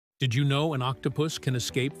Did you know an octopus can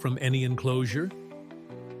escape from any enclosure?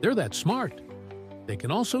 They're that smart. They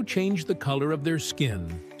can also change the color of their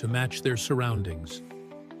skin to match their surroundings.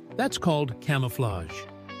 That's called camouflage.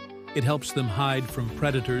 It helps them hide from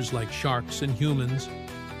predators like sharks and humans.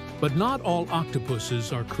 But not all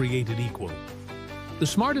octopuses are created equal. The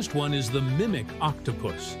smartest one is the mimic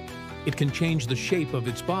octopus. It can change the shape of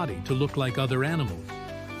its body to look like other animals.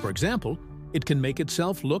 For example, it can make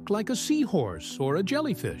itself look like a seahorse or a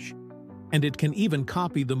jellyfish. And it can even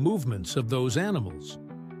copy the movements of those animals.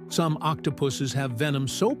 Some octopuses have venom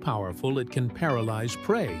so powerful it can paralyze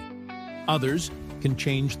prey. Others can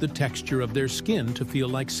change the texture of their skin to feel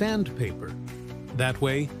like sandpaper. That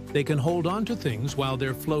way, they can hold on to things while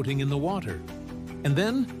they're floating in the water. And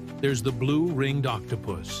then, there's the blue-ringed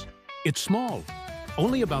octopus. It's small,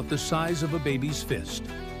 only about the size of a baby's fist.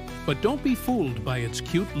 But don't be fooled by its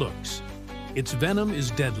cute looks. Its venom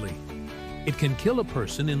is deadly. It can kill a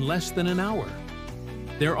person in less than an hour.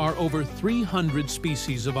 There are over 300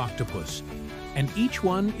 species of octopus, and each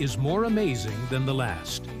one is more amazing than the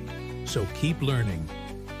last. So keep learning.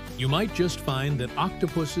 You might just find that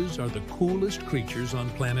octopuses are the coolest creatures on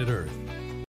planet Earth.